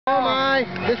Oh my,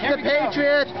 this is the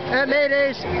Patriot at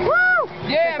Daze. Woo!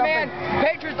 Yeah, man,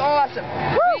 Patriot's awesome.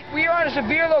 We are on a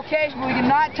severe location, but we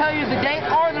cannot tell you the date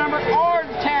or the number or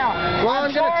the town. Well,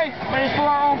 I'm sorry, but it's for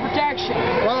our own protection.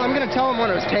 Well, I'm going to tell them when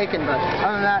it was taken, but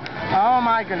other than that, oh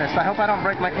my goodness, I hope I don't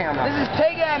break my camera. This is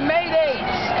taken at Daze.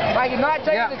 I cannot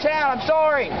tell you the town, I'm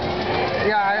sorry.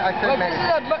 Yeah, I said May.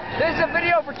 This is a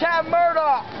video for Town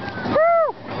Murdoch.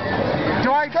 Woo!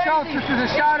 Dwight Schultz, this is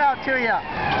a shout out to you.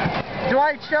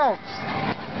 Dwight Schultz.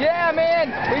 Yeah,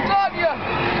 man, we love you.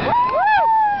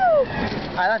 Woo!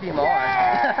 I love you more.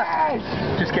 Yes!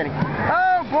 Just kidding.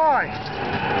 Oh boy.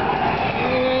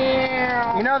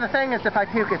 Yeah. You know the thing is, if I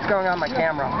puke, it's going on my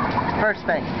camera. First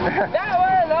thing. That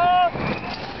way, though.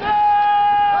 No!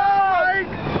 Oh,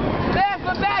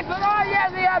 Backflip. Oh,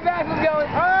 yes, we got backflip going.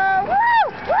 oh,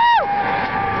 woo! Woo!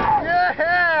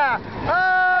 Yeah!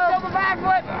 Oh, Double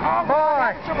backflip. Oh,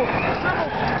 boy. Triple.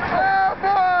 Oh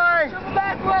boy! Triple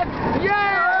backflip.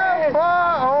 Yes!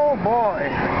 Oh boy!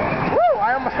 Woo!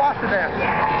 I almost lost it there.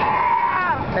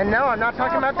 And no, I'm not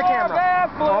talking about the camera.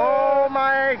 Oh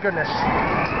my goodness!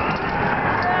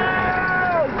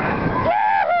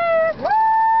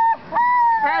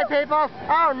 Hey people!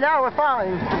 Oh no, we're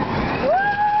falling.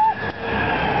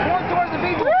 Going towards the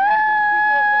beach.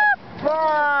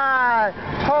 Boy!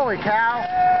 Holy cow!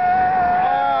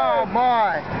 Oh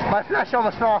boy! My flesh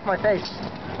almost fell off my face.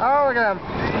 Oh, look at him!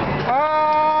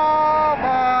 Oh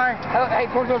boy! Oh, hey,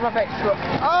 going towards my face.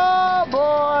 Oh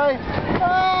boy!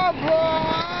 Oh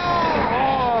boy!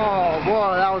 Oh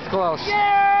boy, that was close.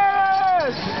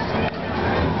 Yes!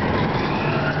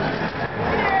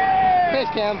 Hey,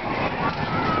 Cam.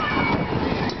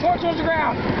 Towards the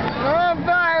ground. Oh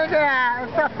boy, look at that!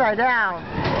 It's upside down.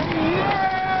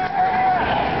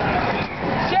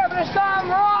 Seven some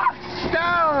rocks.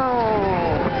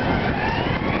 No!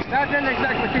 That didn't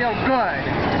exactly feel good.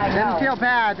 It didn't feel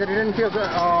bad, but it didn't feel good.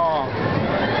 Oh.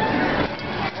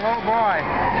 Oh boy.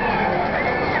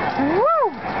 Woo!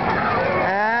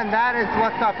 And that is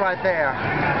what's up right there.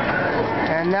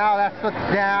 And now that's what's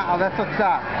down. Oh, that's what's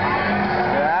up.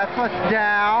 That's what's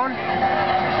down.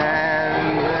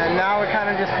 And now we're kind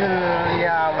of just in the,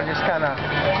 yeah, we're just kind of,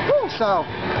 so,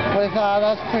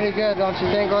 that's pretty good, don't you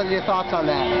think? What are your thoughts on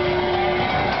that?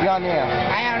 Beyond the air.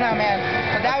 I don't know, man.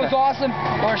 But that was awesome.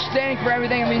 We're standing for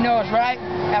everything and we know it's right.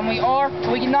 And we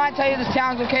cannot tell you this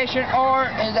town's location or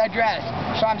his address.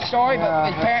 So I'm sorry,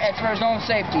 but it's for his own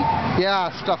safety.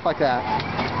 Yeah, stuff like that.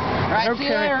 All right,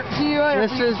 okay. See you later.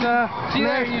 This is, See you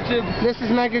later, YouTube. This is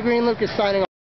Mega Green Lucas signing off.